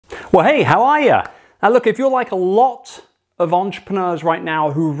Well, hey, how are you? Now look, if you're like a lot of entrepreneurs right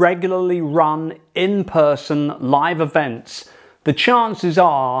now who regularly run in-person live events, the chances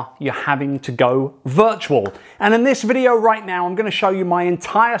are you're having to go virtual. And in this video right now, I'm going to show you my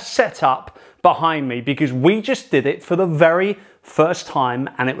entire setup behind me because we just did it for the very first time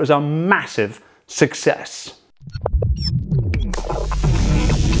and it was a massive success.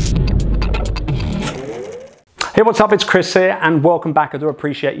 Hey, what's up? It's Chris here and welcome back. I do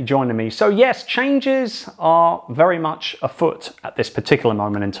appreciate you joining me. So yes, changes are very much afoot at this particular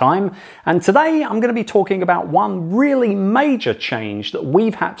moment in time. And today I'm going to be talking about one really major change that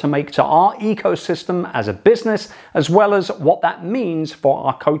we've had to make to our ecosystem as a business, as well as what that means for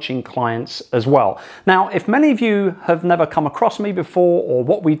our coaching clients as well. Now, if many of you have never come across me before or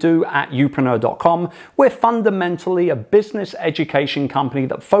what we do at Youpreneur.com, we're fundamentally a business education company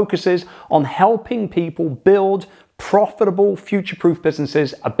that focuses on helping people build profitable, future-proof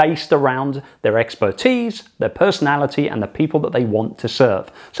businesses are based around their expertise, their personality, and the people that they want to serve.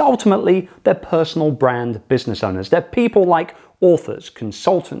 So ultimately, they're personal brand business owners. They're people like authors,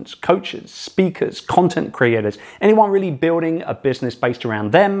 consultants, coaches, speakers, content creators, anyone really building a business based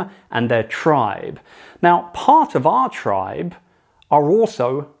around them and their tribe. Now, part of our tribe are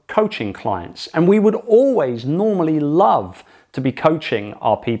also coaching clients, and we would always normally love to be coaching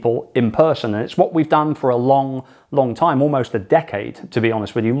our people in person. And it's what we've done for a long time, almost a decade, to be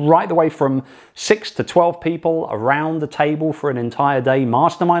honest with you, right the way from 6 to 12 people around the table for an entire day,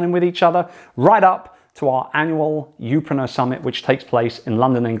 masterminding with each other, right up to our annual Youpreneur Summit, which takes place in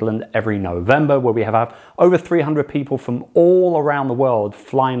London, England every November, where we have over 300 people from all around the world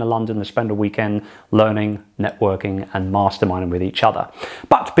flying to London to spend a weekend learning, networking, and masterminding with each other.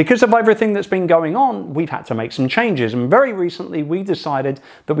 But because of everything that's been going on, we've had to make some changes. And very recently, we decided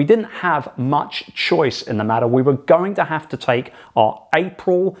that we didn't have much choice in the matter. We were going to have to take our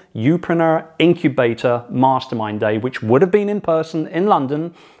April Youpreneur Incubator Mastermind Day, which would have been in person in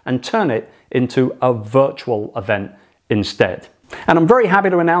London, and turn it into a virtual event instead. And I'm very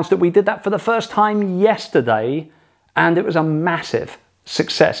happy to announce that we did that for the first time yesterday, and it was a massive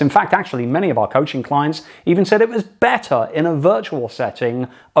success. In fact, actually, many of our coaching clients even said it was better in a virtual setting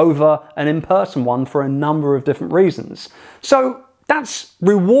over an in-person one for a number of different reasons. So that's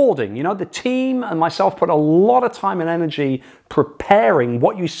rewarding. You know, the team and myself put a lot of time and energy preparing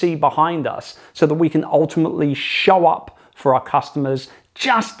what you see behind us so that we can ultimately show up for our customers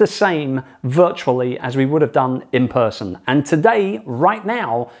just the same virtually as we would have done in person. And today, right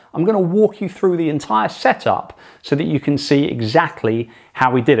now, I'm going to walk you through the entire setup so that you can see exactly how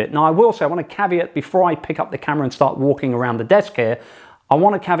we did it. Now, I will say, I want to caveat before I pick up the camera and start walking around the desk here, I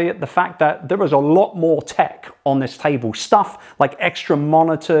want to caveat the fact that there was a lot more tech on this table. Stuff like extra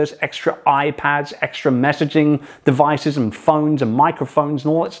monitors, extra iPads, extra messaging devices and phones and microphones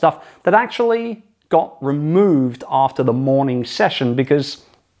and all that stuff that actually got removed after the morning session because,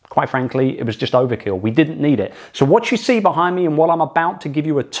 quite frankly, it was just overkill. We didn't need it. So what you see behind me and what I'm about to give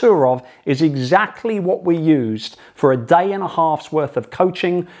you a tour of is exactly what we used for a day and a half's worth of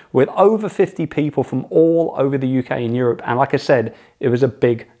coaching with over 50 people from all over the UK and Europe. And like I said, it was a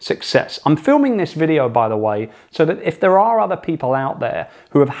big success. I'm filming this video, by the way, so that if there are other people out there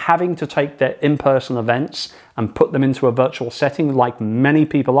who are having to take their in-person events and put them into a virtual setting like many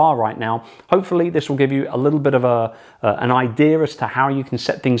people are right now, hopefully this will give you a little bit of an idea as to how you can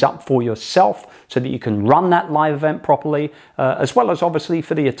set things up for yourself so that you can run that live event properly, as well as obviously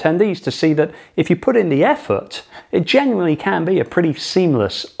for the attendees to see that if you put in the effort, it genuinely can be a pretty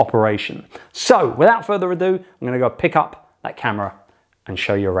seamless operation. So without further ado, I'm going to go pick up that camera and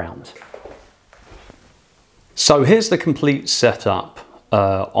show you around. So here's the complete setup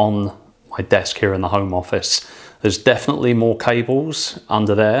on my desk here in the home office. There's definitely more cables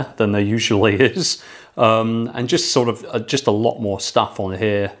under there than there usually is, and just sort of just a lot more stuff on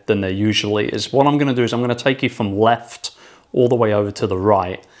here than there usually is. What I'm going to do is I'm going to take you from left all the way over to the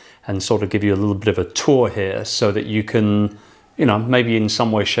right and sort of give you a little bit of a tour here so that you can, you know, maybe in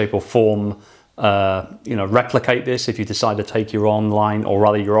some way, shape or form, you know, replicate this if you decide to take your online or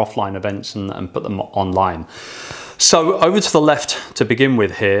rather your offline events and put them online. So over to the left to begin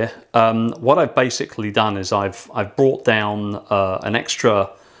with here, what I've basically done is I've brought down an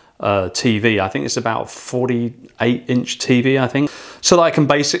extra TV. I think it's about 48-inch TV, I think, so that I can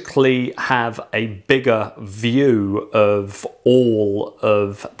basically have a bigger view of all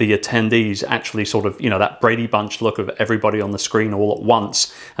of the attendees, actually sort of, you know, that Brady Bunch look of everybody on the screen all at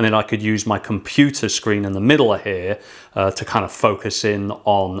once. And then I could use my computer screen in the middle of here to kind of focus in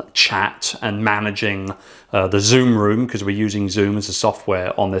on chat and managing the Zoom room, because we're using Zoom as a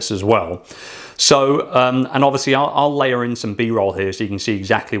software on this as well. So, and obviously I'll layer in some B-roll here so you can see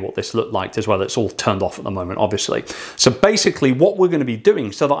exactly what this looked like as well. It's all turned off at the moment, obviously. So basically what we're going to be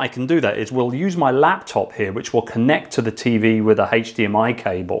doing so that I can do that is we'll use my laptop here, which will connect to the TV with a HDMI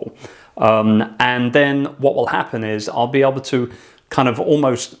cable. And then what will happen is I'll be able to kind of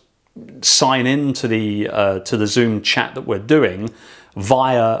almost sign in to the Zoom chat that we're doing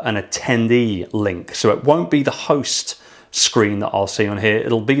via an attendee link. So it won't be the host screen that I'll see on here.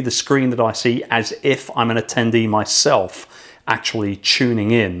 It'll be the screen that I see as if I'm an attendee myself actually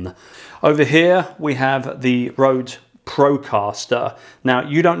tuning in. Over here we have the Rode Procaster. Now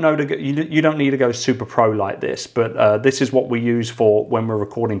you don't need to go super pro like this, but this is what we use for when we're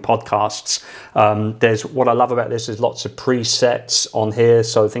recording podcasts. What I love about this is lots of presets on here,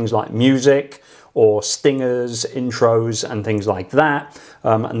 so things like music or stingers, intros and things like that.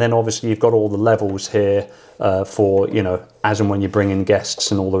 And then obviously you've got all the levels here for, you know, as and when you bring in guests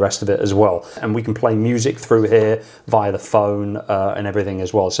and all the rest of it as well. And we can play music through here via the phone and everything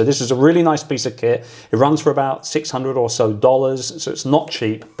as well. So this is a really nice piece of kit. It runs for about $600 or so, so it's not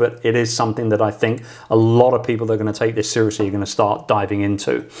cheap, but it is something that I think a lot of people that are going to take this seriously are going to start diving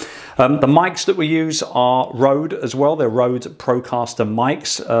into. The mics that we use are Rode as well. They're Rode Procaster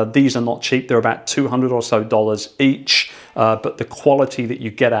mics. These are not cheap. They're about $200 or so each. But the quality that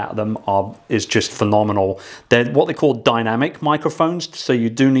you get out of them is just phenomenal. They're what they call dynamic microphones, so you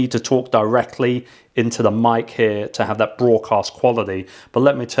do need to talk directly into the mic here to have that broadcast quality. But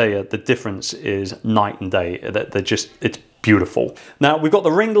let me tell you, the difference is night and day. It's beautiful. Now we've got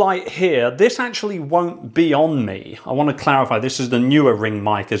the ring light here. This actually won't be on me. I want to clarify, this is the newer ring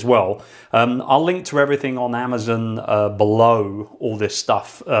mic as well. I'll link to everything on Amazon below all this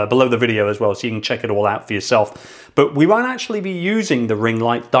stuff, below the video as well, so you can check it all out for yourself. But we won't actually be using the ring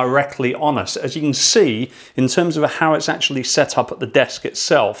light directly on us. As you can see, in terms of how it's actually set up at the desk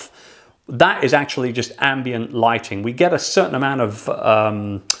itself, that is actually just ambient lighting. We get a certain amount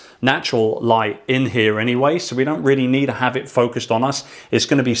of natural light in here anyway, so we don't really need to have it focused on us. It's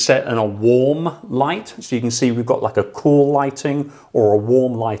going to be set in a warm light, so you can see we've got like a cool lighting or a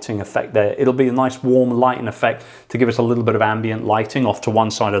warm lighting effect there. It'll be a nice warm lighting effect to give us a little bit of ambient lighting off to one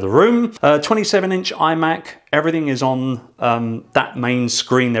side of the room. 27-inch iMac. Everything is on that main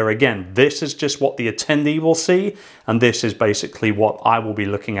screen there again. This is just what the attendee will see, and this is basically what I will be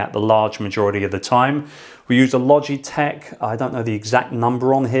looking at the large majority of the time. We use a Logitech. I don't know the exact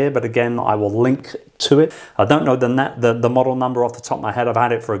number on here, but again, I will link to it. I don't know the model number off the top of my head. I've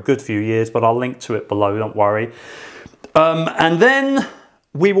had it for a good few years, but I'll link to it below, don't worry. And then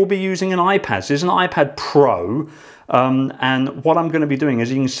we will be using an iPad. This is an iPad Pro. And what I'm going to be doing,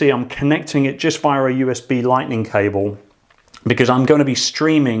 as you can see, I'm connecting it just via a USB lightning cable, because I'm going to be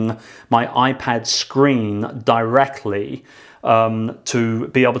streaming my iPad screen directly to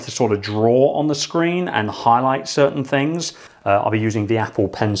be able to sort of draw on the screen and highlight certain things. I'll be using the Apple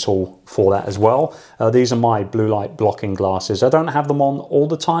Pencil for that as well. These are my blue light blocking glasses. I don't have them on all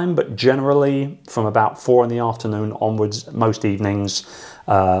the time, but generally from about 4 in the afternoon onwards, most evenings,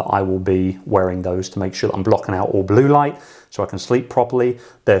 I will be wearing those to make sure that I'm blocking out all blue light so I can sleep properly.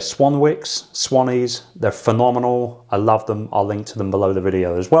 They're Swanwicks, Swannies. They're phenomenal. I love them. I'll link to them below the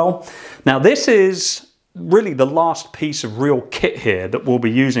video as well. Now this is really the last piece of real kit here that we'll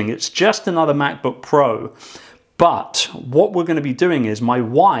be using. It's just another MacBook Pro, but what we're going to be doing is my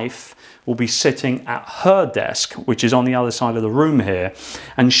wife will be sitting at her desk, which is on the other side of the room here,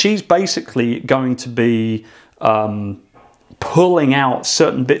 and she's basically going to be pulling out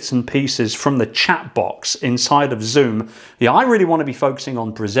certain bits and pieces from the chat box inside of Zoom. Yeah, I really want to be focusing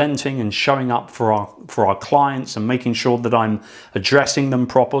on presenting and showing up for our clients and making sure that I'm addressing them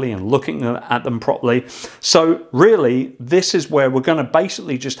properly and looking at them properly. So really, this is where we're going to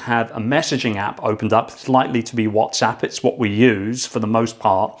basically just have a messaging app opened up. It's likely to be WhatsApp. It's what we use for the most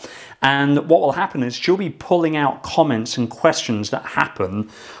part. And what will happen is she'll be pulling out comments and questions that happen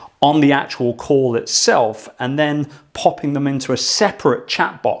on the actual call itself and then popping them into a separate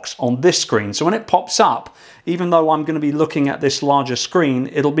chat box on this screen. So when it pops up, even though I'm going to be looking at this larger screen,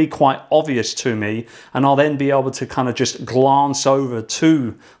 it'll be quite obvious to me, and I'll then be able to kind of just glance over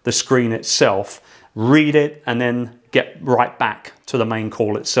to the screen itself, read it, and then get right back to the main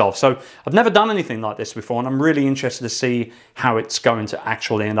call itself. So I've never done anything like this before, and I'm really interested to see how it's going to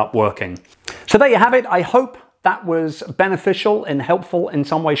actually end up working. So there you have it. I hope that was beneficial and helpful in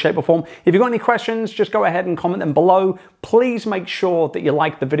some way, shape or form. If you've got any questions, just go ahead and comment them below. Please make sure that you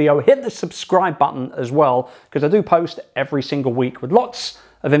like the video. Hit the subscribe button as well, because I do post every single week with lots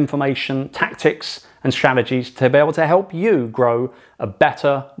of information, tactics, and strategies to be able to help you grow a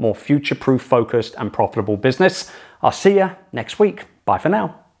better, more future-proof, focused, and profitable business. I'll see you next week. Bye for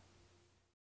now.